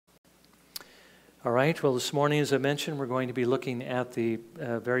All right, well, this morning, as I mentioned, we're going to be looking at the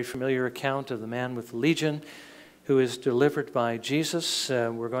very familiar account of the man with the legion who is delivered by Jesus.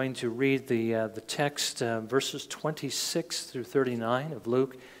 We're going to read the text, verses 26 through 39 of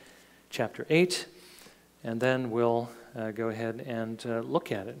Luke chapter 8, and then we'll go ahead and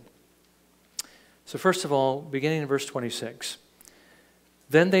look at it. So first of all, beginning in verse 26.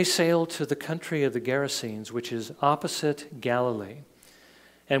 Then they sailed to the country of the Gerasenes, which is opposite Galilee.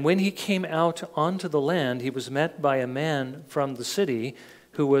 And when he came out onto the land, he was met by a man from the city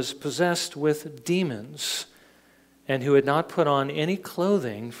who was possessed with demons and who had not put on any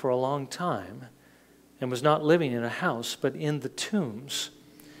clothing for a long time and was not living in a house, but in the tombs.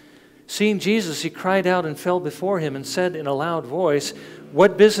 Seeing Jesus, he cried out and fell before him and said in a loud voice,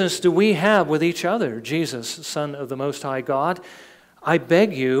 "What business do we have with each other, Jesus, Son of the Most High God? I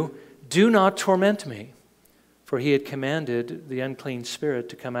beg you, do not torment me." For he had commanded the unclean spirit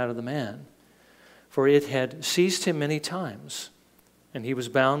to come out of the man. For it had seized him many times, and he was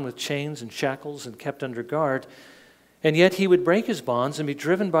bound with chains and shackles and kept under guard. And yet he would break his bonds and be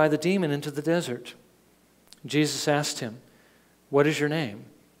driven by the demon into the desert. Jesus asked him, "What is your name?"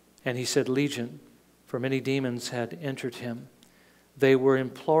 And he said, "Legion," for many demons had entered him. They were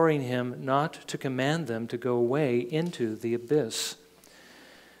imploring him not to command them to go away into the abyss.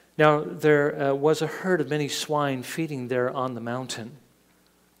 Now there was a herd of many swine feeding there on the mountain.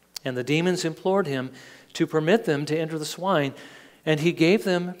 And the demons implored him to permit them to enter the swine, and he gave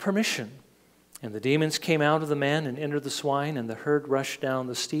them permission. And the demons came out of the man and entered the swine, and the herd rushed down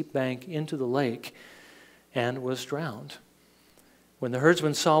the steep bank into the lake and was drowned. When the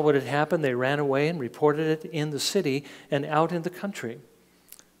herdsmen saw what had happened, they ran away and reported it in the city and out in the country.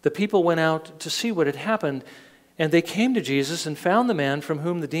 The people went out to see what had happened, and they came to Jesus and found the man from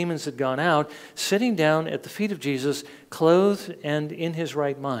whom the demons had gone out, sitting down at the feet of Jesus, clothed and in his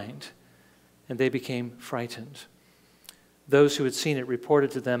right mind. And they became frightened. Those who had seen it reported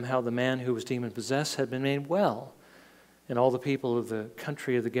to them how the man who was demon-possessed had been made well. And all the people of the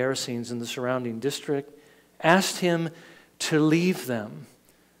country of the Gerasenes and the surrounding district asked him to leave them,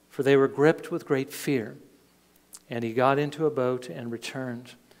 for they were gripped with great fear. And he got into a boat and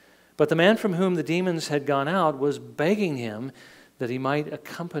returned. But the man from whom the demons had gone out was begging him that he might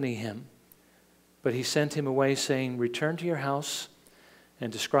accompany him. But he sent him away, saying, "Return to your house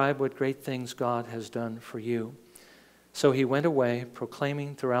and describe what great things God has done for you." So he went away,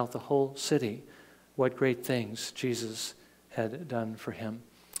 proclaiming throughout the whole city what great things Jesus had done for him.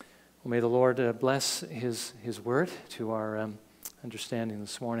 Well, may the Lord bless his word to our understanding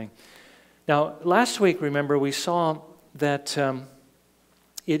this morning. Now, last week, remember, we saw that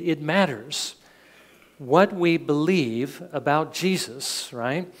it matters what we believe about Jesus,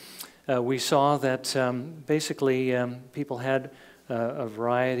 right? We saw that basically people had a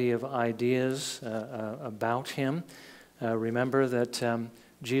variety of ideas about him. Remember that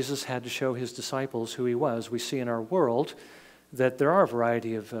Jesus had to show his disciples who he was. We see in our world that there are a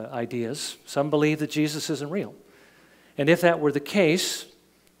variety of ideas. Some believe that Jesus isn't real. And if that were the case,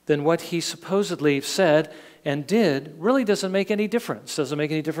 then what he supposedly said and did really doesn't make any difference. Doesn't make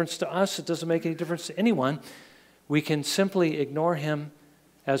any difference to us. It doesn't make any difference to anyone. We can simply ignore him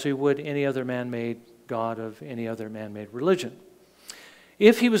as we would any other man-made god of any other man-made religion.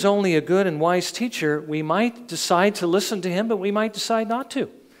 If he was only a good and wise teacher, we might decide to listen to him, but we might decide not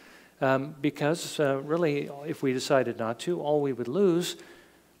to. Because really, if we decided not to, all we would lose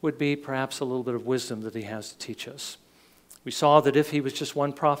would be perhaps a little bit of wisdom that he has to teach us. We saw that if he was just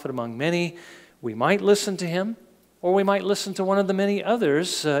one prophet among many, we might listen to him, or we might listen to one of the many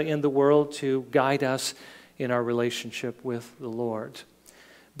others in the world to guide us in our relationship with the Lord.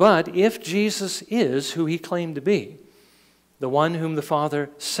 But if Jesus is who he claimed to be, the one whom the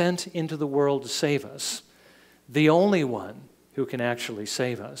Father sent into the world to save us, the only one who can actually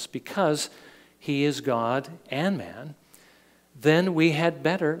save us, because he is God and man, then we had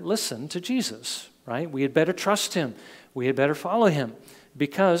better listen to Jesus, right? We had better trust him. We had better follow him.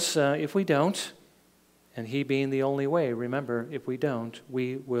 Because if we don't, and he being the only way, remember, if we don't,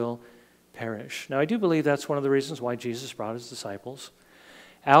 we will perish. Now, I do believe that's one of the reasons why Jesus brought his disciples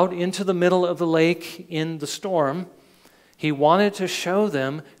out into the middle of the lake in the storm. He wanted to show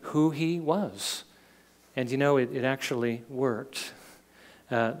them who he was. And you know, it actually worked.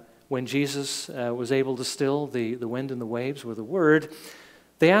 When Jesus was able to still the wind and the waves with a word,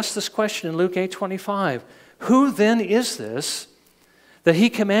 they asked this question in Luke 8:25. "Who then is this that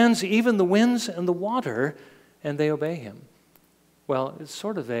he commands even the winds and the water, and they obey him?" Well, it's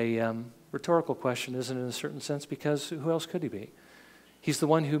sort of a rhetorical question, isn't it, in a certain sense, because who else could he be? He's the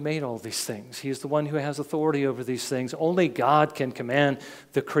one who made all these things. He's the one who has authority over these things. Only God can command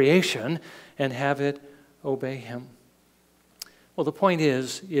the creation and have it obey him. Well, the point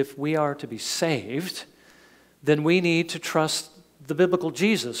is, if we are to be saved, then we need to trust the biblical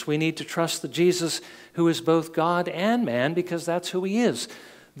Jesus. We need to trust the Jesus who is both God and man, because that's who he is,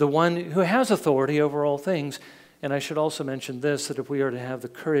 the one who has authority over all things. And I should also mention this, that if we are to have the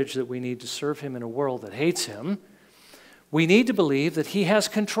courage that we need to serve him in a world that hates him, we need to believe that he has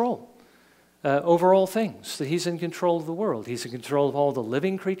control over all things, that he's in control of the world. He's in control of all the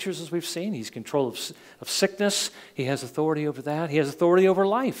living creatures, as we've seen. He's in control of sickness. He has authority over that. He has authority over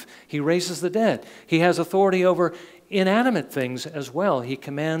life. He raises the dead. He has authority over inanimate things as well. He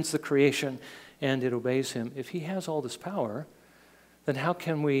commands the creation, and it obeys him. If he has all this power, then how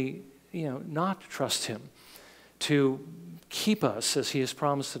can we, not trust him to keep us, as he has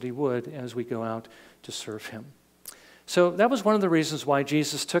promised that he would, as we go out to serve him? So that was one of the reasons why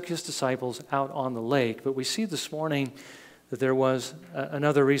Jesus took his disciples out on the lake. But we see this morning that there was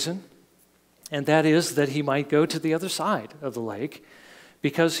another reason, and that is that he might go to the other side of the lake,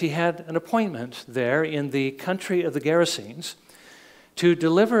 because he had an appointment there in the country of the Gerasenes to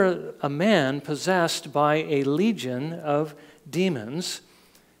deliver a man possessed by a legion of demons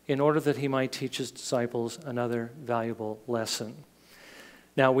in order that he might teach his disciples another valuable lesson.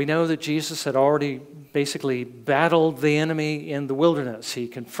 Now, we know that Jesus had already basically battled the enemy in the wilderness. He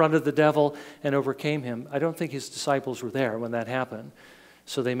confronted the devil and overcame him. I don't think his disciples were there when that happened,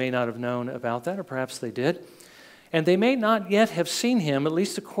 so they may not have known about that, or perhaps they did. And they may not yet have seen him, at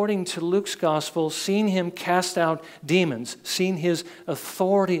least according to Luke's gospel, seen him cast out demons, seen his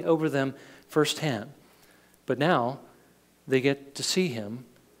authority over them firsthand. But now they get to see him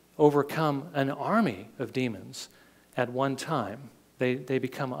overcome an army of demons at one time. They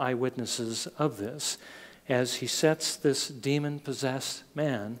become eyewitnesses of this as he sets this demon-possessed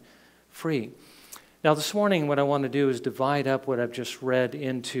man free. Now, this morning, what I want to do is divide up what I've just read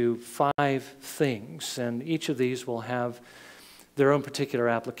into 5 things, and each of these will have their own particular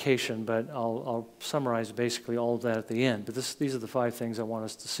application, but I'll summarize basically all of that at the end. But these are the 5 things I want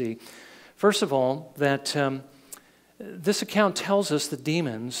us to see. First of all, that this account tells us that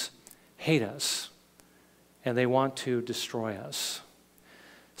demons hate us, and they want to destroy us.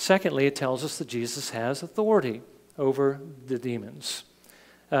 Secondly, it tells us that Jesus has authority over the demons.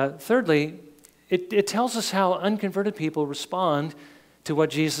 Thirdly, it tells us how unconverted people respond to what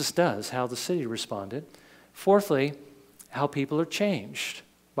Jesus does, how the city responded. Fourthly, how people are changed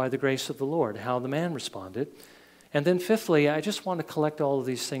by the grace of the Lord, how the man responded. And then fifthly, I just want to collect all of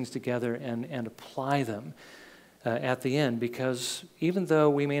these things together and apply them at the end, because even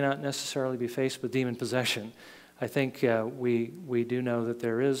though we may not necessarily be faced with demon possession, I think we do know that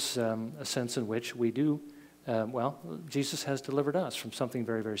there is a sense in which we do, Jesus has delivered us from something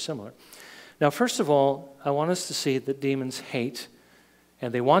very, very similar. Now, first of all, I want us to see that demons hate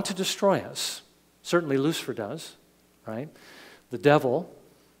and they want to destroy us. Certainly Lucifer does, right? The devil.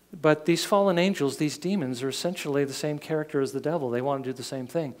 But these fallen angels, these demons, are essentially the same character as the devil. They want to do the same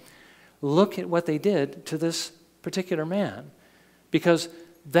thing. Look at what they did to this particular man, because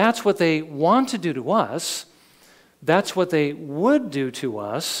that's what they want to do to us. That's what they would do to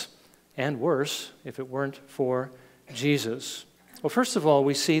us, and worse, if it weren't for Jesus. Well, first of all,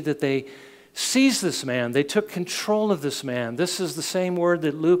 we see that they seized this man. They took control of this man. This is the same word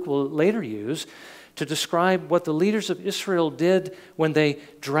that Luke will later use to describe what the leaders of Israel did when they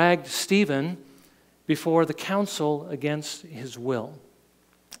dragged Stephen before the council against his will.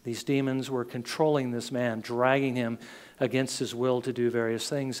 These demons were controlling this man, dragging him against his will to do various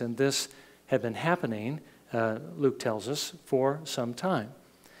things, and this had been happening, Luke tells us, for some time.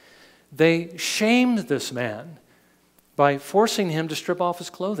 They shamed this man by forcing him to strip off his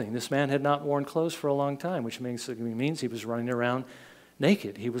clothing. This man had not worn clothes for a long time, which means he was running around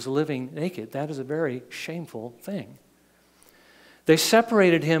naked. He was living naked. That is a very shameful thing. They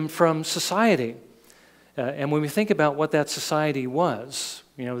separated him from society. And when we think about what that society was,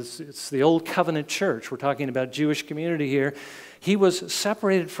 it's the old covenant church. We're talking about Jewish community here. He was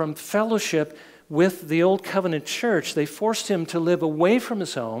separated from fellowship with the old covenant church. They forced him to live away from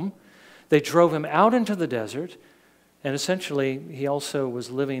his home. They drove him out into the desert. And essentially, he also was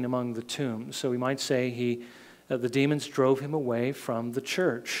living among the tombs. So we might say the demons drove him away from the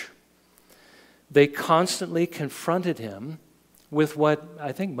church. They constantly confronted him with what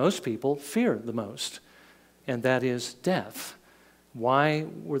I think most people fear the most, and that is death. Why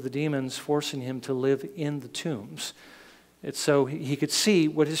were the demons forcing him to live in the tombs? It's so he could see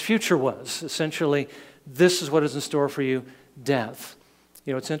what his future was. Essentially, this is what is in store for you, death.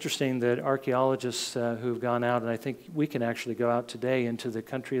 You know, it's interesting that archaeologists who've gone out, and I think we can actually go out today into the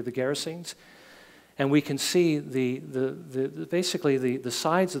country of the Gerasenes, and we can see basically the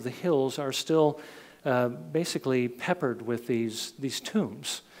sides of the hills are still basically peppered with these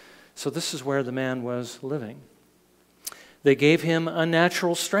tombs. So this is where the man was living. They gave him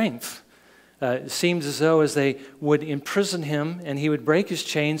unnatural strength. It seems as though as they would imprison him and he would break his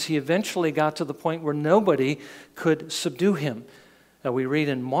chains, he eventually got to the point where nobody could subdue him. We read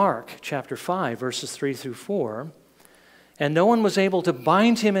in Mark chapter 5, verses 3 through 4, and no one was able to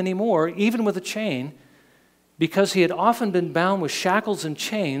bind him anymore, even with a chain, because he had often been bound with shackles and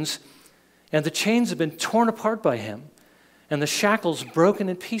chains, and the chains had been torn apart by him, and the shackles broken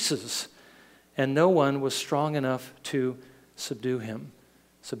in pieces, and no one was strong enough to subdue him.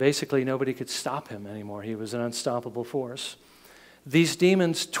 So basically, nobody could stop him anymore. He was an unstoppable force. These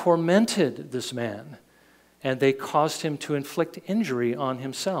demons tormented this man, and they caused him to inflict injury on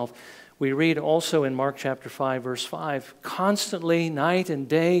himself. We read also in Mark chapter 5, verse 5, constantly, night and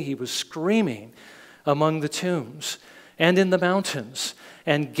day, he was screaming among the tombs and in the mountains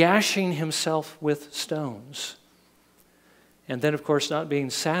and gashing himself with stones. And then, of course, not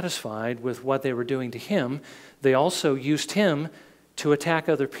being satisfied with what they were doing to him, they also used him to attack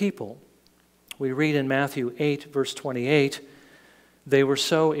other people. We read in Matthew 8, verse 28, they were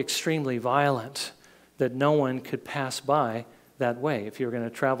so extremely violent that no one could pass by that way. If you're going to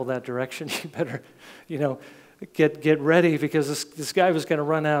travel that direction, you better, get ready, because this guy was going to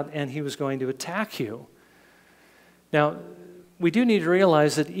run out and he was going to attack you. Now, we do need to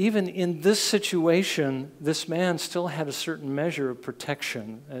realize that even in this situation, this man still had a certain measure of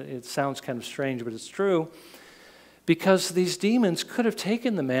protection. It sounds kind of strange, but it's true, because these demons could have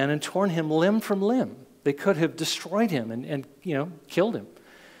taken the man and torn him limb from limb. They could have destroyed him and killed him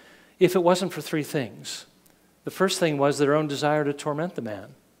if it wasn't for three things. The first thing was their own desire to torment the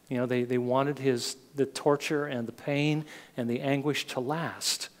man. They wanted the torture and the pain and the anguish to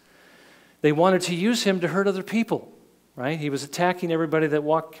last. They wanted to use him to hurt other people, right? He was attacking everybody that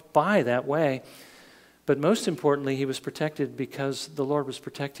walked by that way. But most importantly, he was protected because the Lord was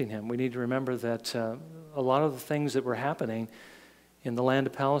protecting him. We need to remember that a lot of the things that were happening in the land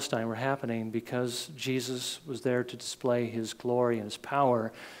of Palestine were happening because Jesus was there to display his glory and his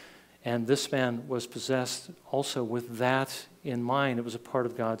power. And this man was possessed also with that in mind. It was a part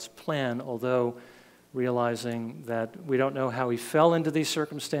of God's plan, although realizing that we don't know how he fell into these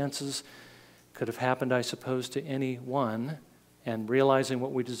circumstances. Could have happened, I suppose, to anyone. And realizing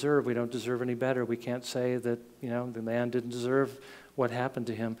what we deserve, we don't deserve any better. We can't say that, the man didn't deserve what happened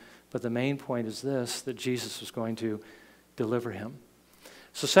to him. But the main point is this, that Jesus was going to deliver him.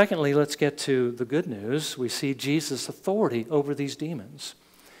 So secondly, let's get to the good news. We see Jesus' authority over these demons.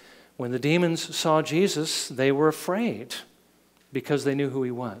 When the demons saw Jesus, they were afraid because they knew who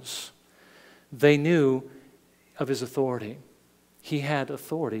he was. They knew of his authority. He had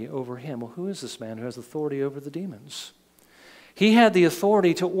authority over him. Well, who is this man who has authority over the demons? He had the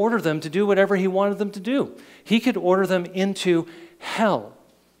authority to order them to do whatever he wanted them to do. He could order them into hell.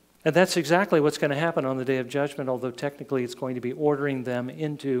 And that's exactly what's going to happen on the day of judgment, although technically it's going to be ordering them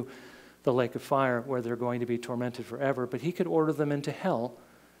into the lake of fire where they're going to be tormented forever. But he could order them into hell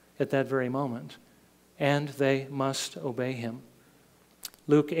at that very moment, and they must obey him.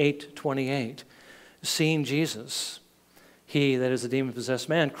 Luke 8:28, seeing Jesus, he, that is the demon-possessed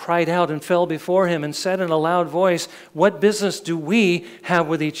man, cried out and fell before him and said in a loud voice, what business do we have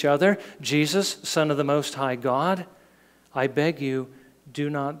with each other, Jesus, Son of the Most High God? I beg you,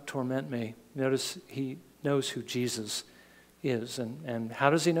 do not torment me. Notice he knows who Jesus is. And how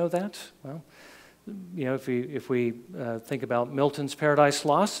does he know that? Well, if we think about Milton's Paradise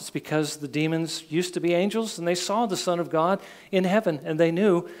Lost, it's because the demons used to be angels and they saw the Son of God in heaven and they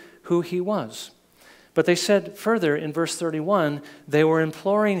knew who he was. But they said further in verse 31, they were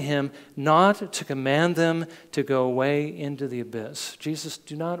imploring him not to command them to go away into the abyss. Jesus,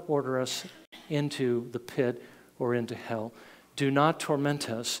 do not order us into the pit or into hell. Do not torment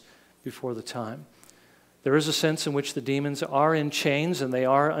us before the time. There is a sense in which the demons are in chains and they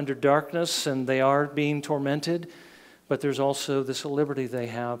are under darkness and they are being tormented, but there's also this liberty they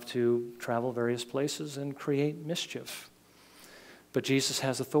have to travel various places and create mischief. But Jesus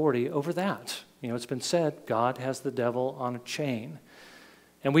has authority over that. It's been said, God has the devil on a chain.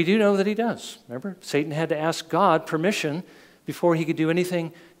 And we do know that he does. Remember, Satan had to ask God permission before he could do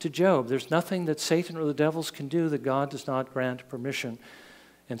anything to Job. There's nothing that Satan or the devils can do that God does not grant permission.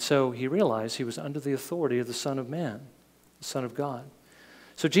 And so he realized he was under the authority of the Son of Man, the Son of God.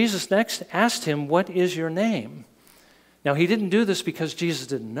 So Jesus next asked him, what is your name? Now, he didn't do this because Jesus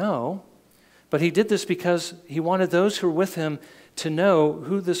didn't know, But he did this because he wanted those who were with him to know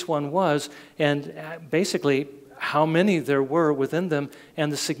who this one was and basically how many there were within them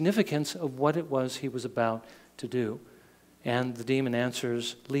and the significance of what it was he was about to do. And the demon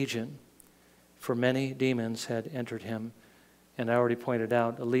answers, legion, for many demons had entered him. And I already pointed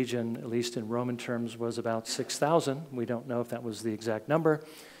out a legion, at least in Roman terms, was about 6,000. We don't know if that was the exact number.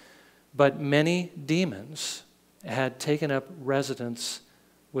 But many demons had taken up residence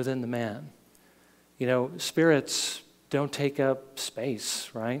within the man. You know, spirits don't take up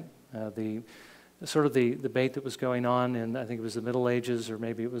space, right? The debate that was going on in, I think it was the Middle Ages, or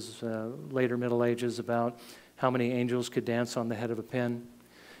maybe it was later Middle Ages, about how many angels could dance on the head of a pin.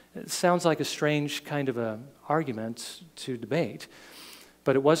 It sounds like a strange kind of a argument to debate,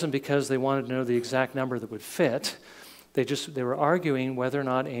 but it wasn't because they wanted to know the exact number that would fit. They were arguing whether or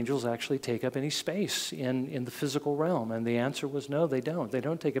not angels actually take up any space in the physical realm, and the answer was no, they don't. They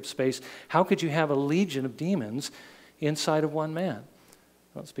don't take up space. How could you have a legion of demons inside of one man?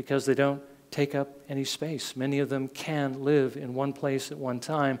 Well, it's because they don't take up any space. Many of them can live in one place at one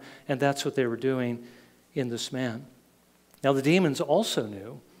time, and that's what they were doing in this man. Now, the demons also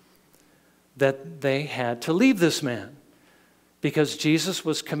knew that they had to leave this man because Jesus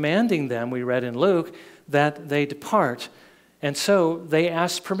was commanding them, we read in Luke, that they depart. And so they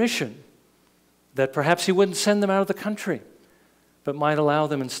asked permission that perhaps he wouldn't send them out of the country, but might allow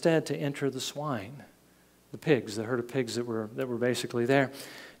them instead to enter the swine, the pigs, the herd of pigs that were basically there.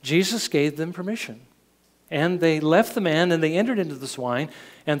 Jesus gave them permission. And they left the man and they entered into the swine,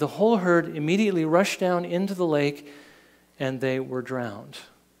 and the whole herd immediately rushed down into the lake, and they were drowned.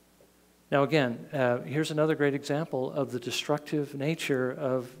 Now again, here's another great example of the destructive nature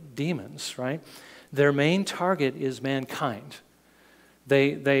of demons, right? Their main target is mankind.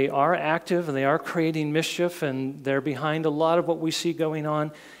 They are active and they are creating mischief, and they're behind a lot of what we see going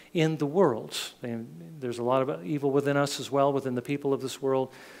on in the world. There's a lot of evil within us as well, within the people of this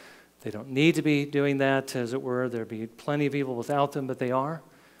world. They don't need to be doing that, as it were. There'd be plenty of evil without them, but they are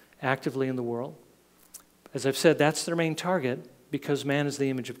actively in the world. As I've said, that's their main target because man is the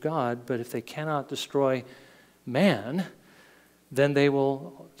image of God, but if they cannot destroy man, then they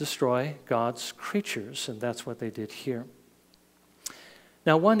will destroy God's creatures, and that's what they did here.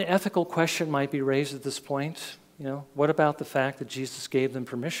 Now, one ethical question might be raised at this point. You know, what about the fact that Jesus gave them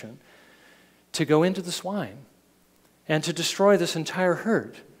permission to go into the swine and to destroy this entire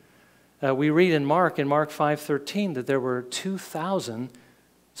herd? We read in Mark 5:13, that there were 2,000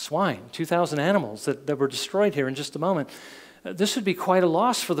 swine, 2,000 animals that were destroyed here in just a moment. This would be quite a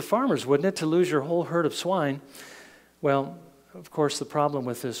loss for the farmers, wouldn't it, to lose your whole herd of swine? Well, of course, the problem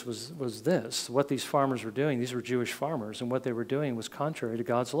with this was this. What these farmers were doing, these were Jewish farmers, and what they were doing was contrary to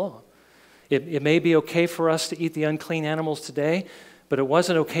God's law. It may be okay for us to eat the unclean animals today, but it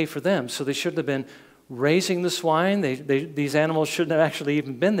wasn't okay for them, so they shouldn't have been raising the swine. These animals shouldn't have actually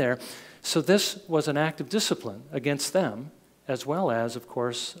even been there. So this was an act of discipline against them, as well as, of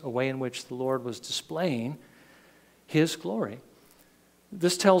course, a way in which the Lord was displaying his glory.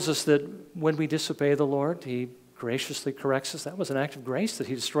 This tells us that when we disobey the Lord, he graciously corrects us. That was an act of grace that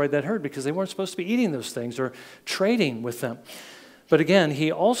he destroyed that herd because they weren't supposed to be eating those things or trading with them. But again,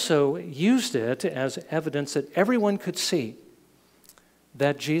 he also used it as evidence that everyone could see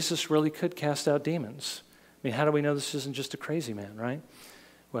that Jesus really could cast out demons. I mean, how do we know this isn't just a crazy man, right?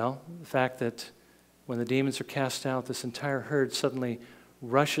 Well, the fact that when the demons are cast out, this entire herd suddenly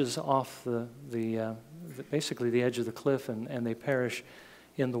rushes off basically the edge of the cliff, and they perish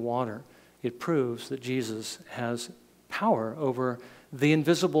in the water. It proves that Jesus has power over the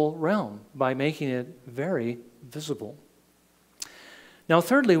invisible realm by making it very visible. Now,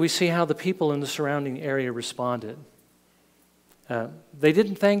 thirdly, we see how the people in the surrounding area responded. They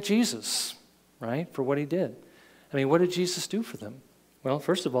didn't thank Jesus, right, for what he did. I mean, what did Jesus do for them? Well,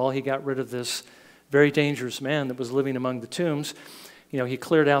 first of all, he got rid of this very dangerous man that was living among the tombs. You know, he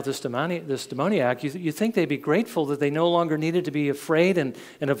cleared out this demoniac. You think they'd be grateful that they no longer needed to be afraid and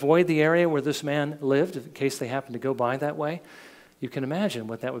avoid the area where this man lived in case they happened to go by that way. You can imagine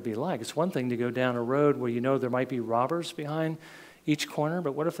what that would be like. It's one thing to go down a road where you know there might be robbers behind each corner,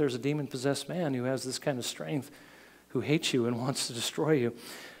 but what if there's a demon-possessed man who has this kind of strength, who hates you and wants to destroy you?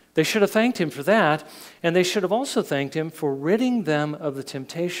 They should have thanked him for that, and they should have also thanked him for ridding them of the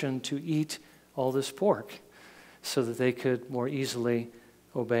temptation to eat all this pork so that they could more easily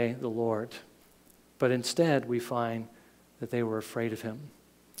obey the Lord. But instead, we find that they were afraid of him.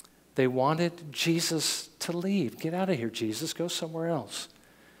 They wanted Jesus to leave. Get out of here, Jesus. Go somewhere else.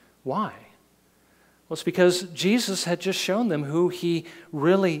 Why? Well, it's because Jesus had just shown them who he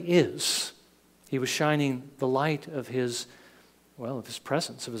really is. He was shining the light of his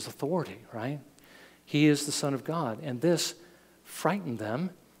presence, of his authority, right? He is the Son of God. And this frightened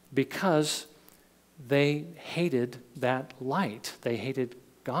them because they hated that light. They hated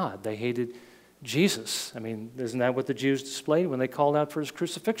God. They hated Jesus. I mean, isn't that what the Jews displayed when they called out for his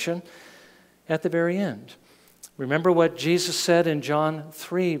crucifixion at the very end? Remember what Jesus said in John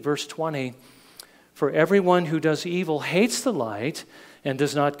 3, verse 20, "For everyone who does evil hates the light and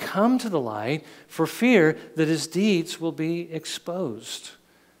does not come to the light for fear that his deeds will be exposed."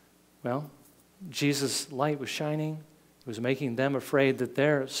 Well, Jesus' light was shining. It was making them afraid that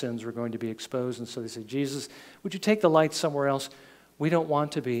their sins were going to be exposed. And so they said, "Jesus, would you take the light somewhere else? We don't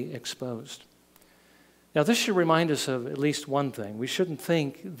want to be exposed." Now, this should remind us of at least one thing. We shouldn't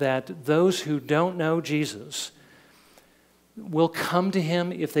think that those who don't know Jesus will come to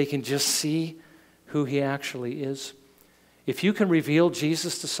him if they can just see who he actually is. If you can reveal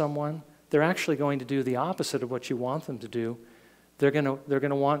Jesus to someone, they're actually going to do the opposite of what you want them to do. They're going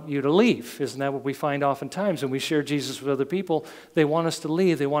to want you to leave. Isn't that what we find oftentimes when we share Jesus with other people? They want us to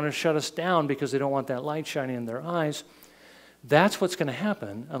leave. They want to shut us down because they don't want that light shining in their eyes. That's what's going to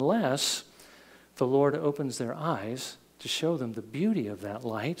happen unless the Lord opens their eyes to show them the beauty of that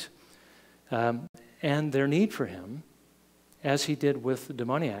light and their need for him, as he did with the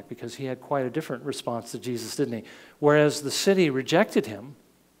demoniac, because he had quite a different response to Jesus, didn't he? Whereas the city rejected him,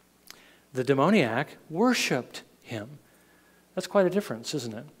 the demoniac worshiped him. That's quite a difference,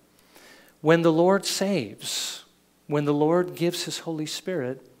 isn't it? When the Lord saves, when the Lord gives his Holy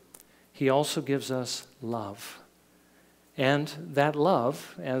Spirit, he also gives us love. And that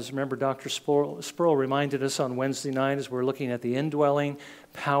love, as remember Dr. Sproul reminded us on Wednesday night as we're looking at the indwelling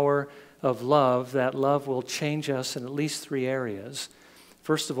power of love, that love will change us in at least three areas.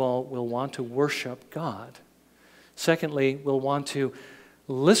 First of all, we'll want to worship God. Secondly, we'll want to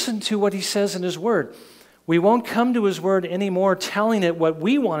listen to what he says in his word. We won't come to his word anymore telling it what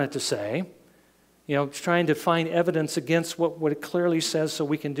we want it to say, trying to find evidence against what it clearly says so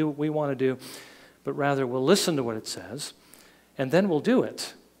we can do what we want to do, but rather we'll listen to what it says, and then we'll do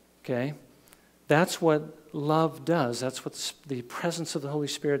it, okay? That's what love does. That's what the presence of the Holy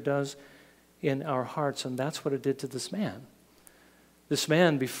Spirit does in our hearts, and that's what it did to this man. This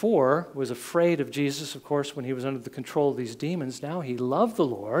man before was afraid of Jesus, of course, when he was under the control of these demons. Now he loved the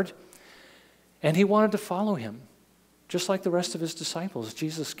Lord, and he wanted to follow him, just like the rest of his disciples.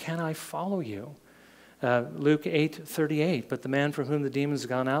 "Jesus, can I follow you?" Luke 8:38, "But the man from whom the demons had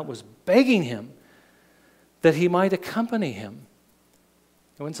gone out was begging him that he might accompany him."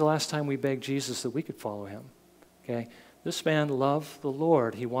 And when's the last time we begged Jesus that we could follow him? Okay, this man loved the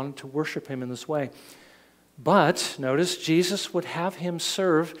Lord. He wanted to worship him in this way. But notice Jesus would have him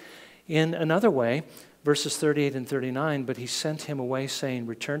serve in another way. Verses 38 and 39, "But he sent him away, saying,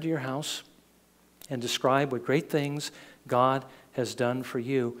 'Return to your house and describe what great things God has done for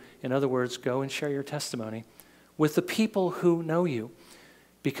you.'" In other words, go and share your testimony with the people who know you,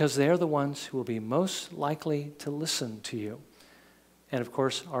 because they're the ones who will be most likely to listen to you. And of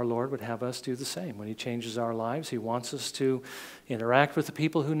course, our Lord would have us do the same. When he changes our lives, he wants us to interact with the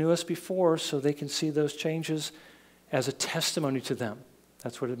people who knew us before so they can see those changes as a testimony to them.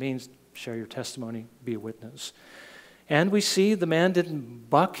 That's what it means, share your testimony, be a witness. And we see the man didn't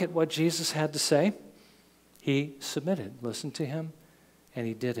buck at what Jesus had to say. He submitted, listened to him, and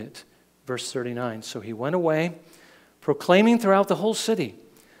he did it. Verse 39, "So he went away, proclaiming throughout the whole city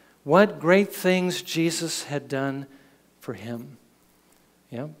what great things Jesus had done for him."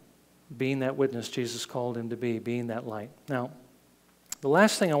 Being that witness Jesus called him to be, being that light. Now, the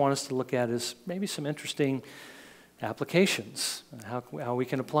last thing I want us to look at is maybe some interesting applications, how we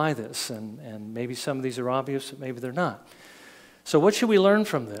can apply this. And maybe some of these are obvious, but maybe they're not. So what should we learn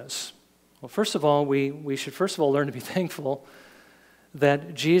from this? Well, first of all, we should first of all learn to be thankful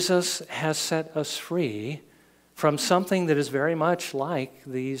that Jesus has set us free from something that is very much like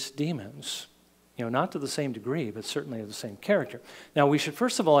these demons. Not to the same degree, but certainly of the same character. Now, we should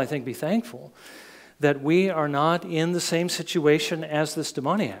first of all, I think, be thankful that we are not in the same situation as this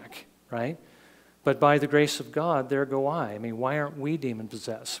demoniac, right? But by the grace of God, there go I. I mean, why aren't we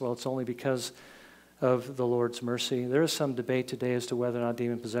demon-possessed? Well, it's only because of the Lord's mercy. There is some debate today as to whether or not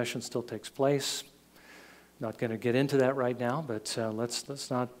demon possession still takes place. Not going to get into that right now, but let's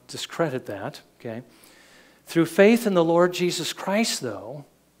not discredit that, okay? Through faith in the Lord Jesus Christ, though,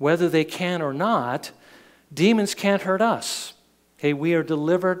 whether they can or not, demons can't hurt us. Okay, we are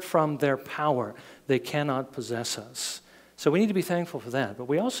delivered from their power. They cannot possess us. So we need to be thankful for that. But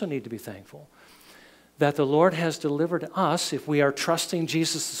we also need to be thankful that the Lord has delivered us, if we are trusting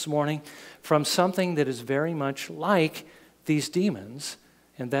Jesus this morning, from something that is very much like these demons,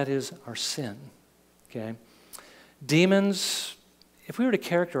 and that is our sin. Okay? Demons, if we were to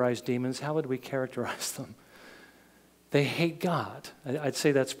characterize demons, how would we characterize them? They hate God. I'd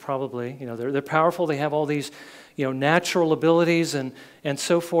say that's probably, they're powerful. They have all these, natural abilities and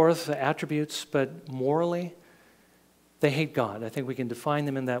so forth, attributes, but morally, they hate God. I think we can define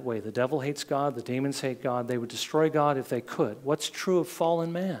them in that way. The devil hates God. The demons hate God. They would destroy God if they could. What's true of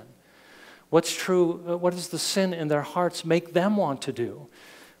fallen man? What's true? What does the sin in their hearts make them want to do?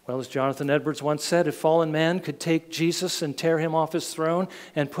 Well, as Jonathan Edwards once said, if fallen man could take Jesus and tear him off his throne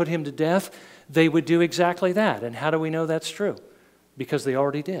and put him to death, they would do exactly that. And how do we know that's true? Because they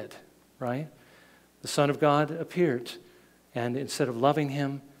already did, right? The Son of God appeared, and instead of loving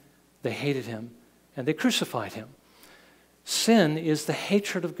him, they hated him, and they crucified him. Sin is the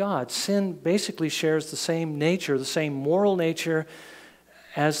hatred of God. Sin basically shares the same nature, the same moral nature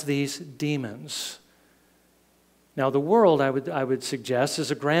as these demons. Now, the world, I would suggest,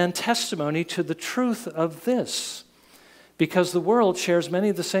 is a grand testimony to the truth of this, because the world shares many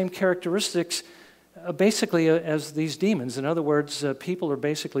of the same characteristics basically as these demons. In other words, people are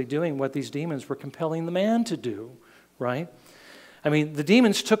basically doing what these demons were compelling the man to do, right? I mean, the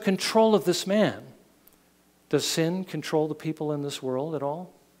demons took control of this man. Does sin control the people in this world at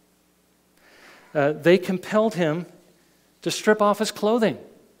all? They compelled him to strip off his clothing.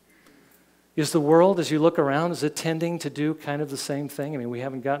 Is the world, as you look around, is it tending to do kind of the same thing? I mean, we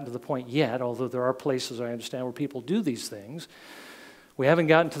haven't gotten to the point yet, although there are places, I understand, where people do these things. We haven't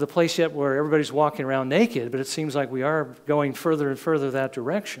gotten to the place yet where everybody's walking around naked, but it seems like we are going further and further that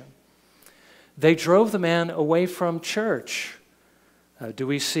direction. They drove the man away from church. Do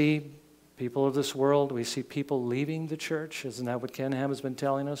we see people of this world? Do we see people leaving the church? Isn't that what Ken Ham has been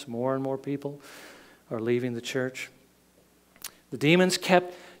telling us? More and more people are leaving the church. The demons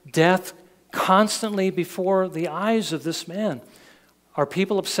kept death constantly before the eyes of this man. Are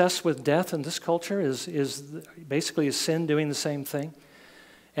people obsessed with death in this culture? Is sin doing the same thing?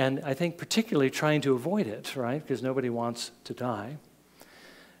 And I think particularly trying to avoid it, right? Because nobody wants to die.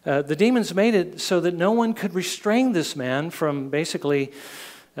 The demons made it so that no one could restrain this man from basically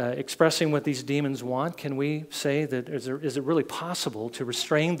expressing what these demons want. Can we say that is it really possible to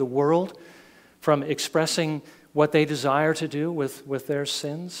restrain the world from expressing what they desire to do with their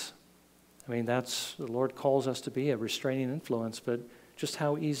sins? I mean, that's, the Lord calls us to be a restraining influence, but just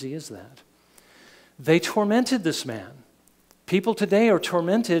how easy is that? They tormented this man. People today are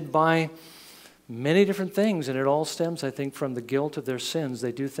tormented by many different things, and it all stems, I think, from the guilt of their sins.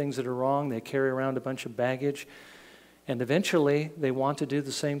 They do things that are wrong. They carry around a bunch of baggage, and eventually they want to do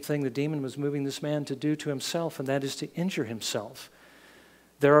the same thing the demon was moving this man to do to himself, and that is to injure himself.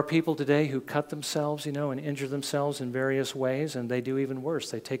 There are people today who cut themselves, and injure themselves in various ways, and they do even worse.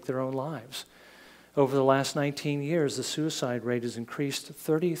 They take their own lives. Over the last 19 years, the suicide rate has increased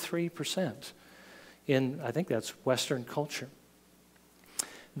 33% in, I think that's Western culture.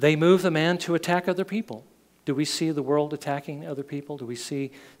 They move the man to attack other people. Do we see the world attacking other people? Do we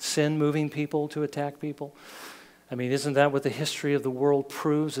see sin moving people to attack people? I mean, isn't that what the history of the world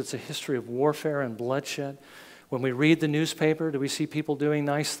proves? It's a history of warfare and bloodshed. When we read the newspaper, do we see people doing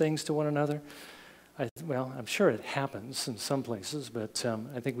nice things to one another? Well, I'm sure it happens in some places, but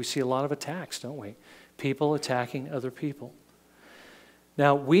I think we see a lot of attacks, don't we? People attacking other people.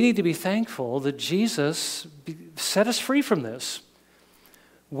 Now, we need to be thankful that Jesus set us free from this.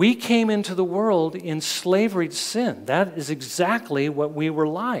 We came into the world in slavery to sin. That is exactly what we were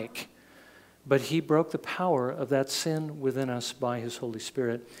like. But he broke the power of that sin within us by his Holy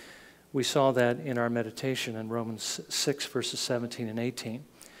Spirit. We saw that in our meditation in Romans 6, verses 17 and 18.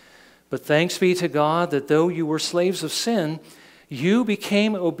 But thanks be to God that though you were slaves of sin, you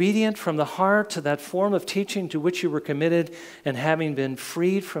became obedient from the heart to that form of teaching to which you were committed, and having been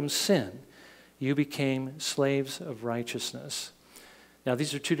freed from sin, you became slaves of righteousness. Now,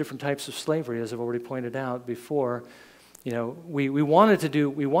 these are two different types of slavery, as I've already pointed out before. We wanted to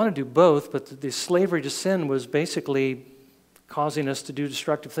do both, but the slavery to sin was basically causing us to do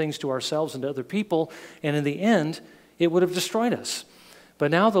destructive things to ourselves and to other people, and in the end, it would have destroyed us.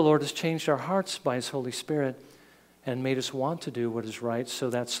 But now the Lord has changed our hearts by his Holy Spirit and made us want to do what is right, so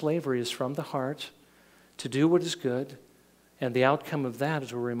that slavery is from the heart to do what is good, and the outcome of that,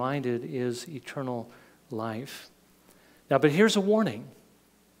 as we're reminded, is eternal life. Now, but here's a warning.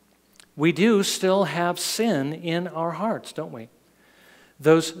 We do still have sin in our hearts, don't we?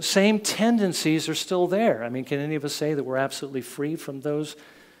 Those same tendencies are still there. I mean, can any of us say that we're absolutely free from those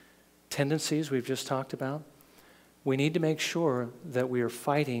tendencies we've just talked about? We need to make sure that we are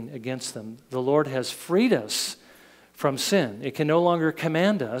fighting against them. The Lord has freed us from sin. It can no longer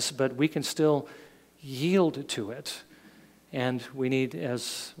command us, but we can still yield to it. And we need,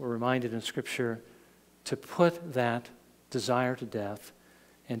 as we're reminded in Scripture, to put that desire to death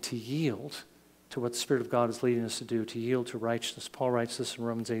and to yield to what the Spirit of God is leading us to do, to yield to righteousness. Paul writes this in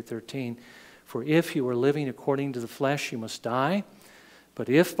Romans 8:13. For if you are living according to the flesh, you must die. But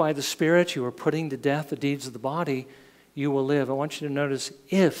if by the Spirit you are putting to death the deeds of the body, you will live. I want you to notice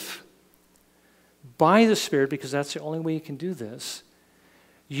if by the Spirit, because that's the only way you can do this,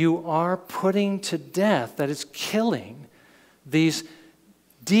 you are putting to death, that is killing, these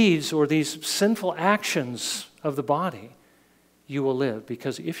deeds or these sinful actions of the body, you will live.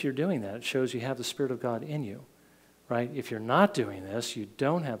 Because if you're doing that, it shows you have the Spirit of God in you, right? If you're not doing this, you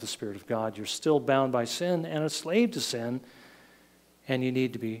don't have the Spirit of God. You're still bound by sin and a slave to sin, and you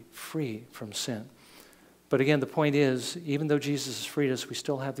need to be free from sin. But again, the point is, even though Jesus has freed us, we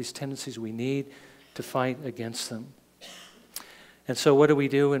still have these tendencies. We need to fight against them. And so what do we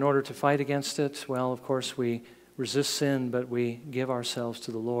do in order to fight against it? Well, of course, we resist sin, but we give ourselves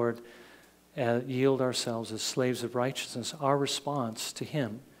to the Lord, yield ourselves as slaves of righteousness. Our response to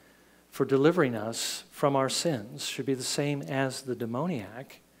Him for delivering us from our sins should be the same as the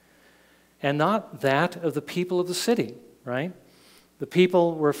demoniac, and not that of the people of the city, right? The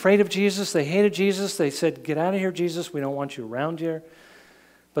people were afraid of Jesus. They hated Jesus. They said, "Get out of here, Jesus. We don't want you around here."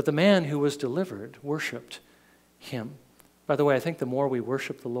 But the man who was delivered worshiped Him. By the way, I think the more we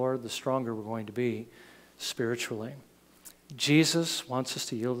worship the Lord, the stronger we're going to be spiritually. Jesus wants us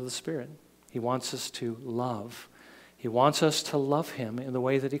to yield to the Spirit. He wants us to love. He wants us to love Him in the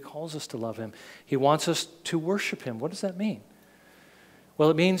way that He calls us to love Him. He wants us to worship Him. What does that mean?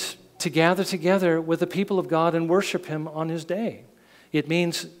 Well, it means to gather together with the people of God and worship Him on His day. It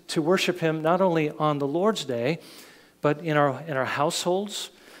means to worship Him not only on the Lord's day, but in our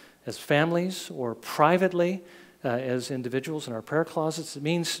households, as families, or privately, as individuals in our prayer closets. It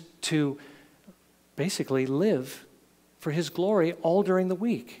means to basically live for His glory all during the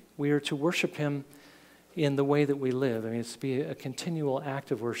week. We are to worship Him in the way that we live. I mean, it's to be a continual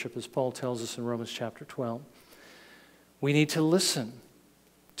act of worship, as Paul tells us in Romans chapter 12. We need to listen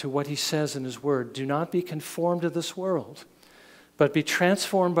to what He says in His Word. Do not be conformed to this world, but be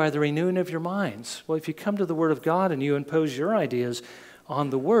transformed by the renewing of your minds. Well, if you come to the Word of God and you impose your ideas on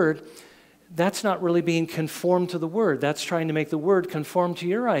the Word, that's not really being conformed to the Word. That's trying to make the Word conform to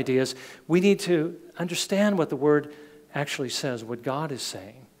your ideas. We need to understand what the Word actually says, what God is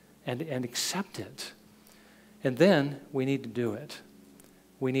saying, and accept it. And then we need to do it.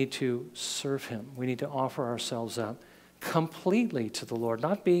 We need to serve Him. We need to offer ourselves up completely to the Lord,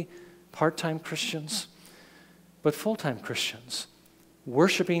 not be part-time Christians, but full-time Christians,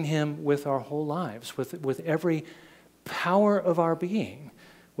 worshiping Him with our whole lives, with every power of our being,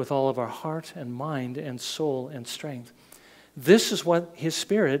 with all of our heart and mind and soul and strength. This is what His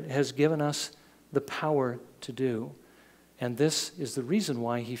Spirit has given us the power to do. And this is the reason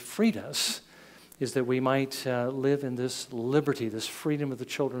why He freed us, is that we might live in this liberty, this freedom of the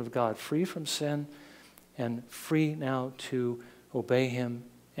children of God, free from sin and free now to obey Him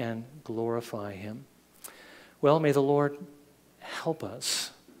and glorify Him. Well, may the Lord help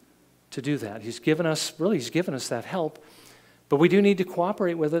us to do that. He's given us that help, but we do need to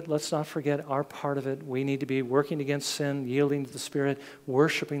cooperate with it. Let's not forget our part of it. We need to be working against sin, yielding to the Spirit,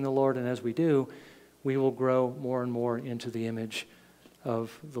 worshiping the Lord, and as we do, we will grow more and more into the image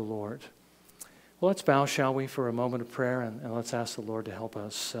of the Lord. Well, let's bow, shall we, for a moment of prayer, and let's ask the Lord to help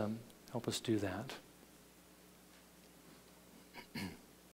us do that.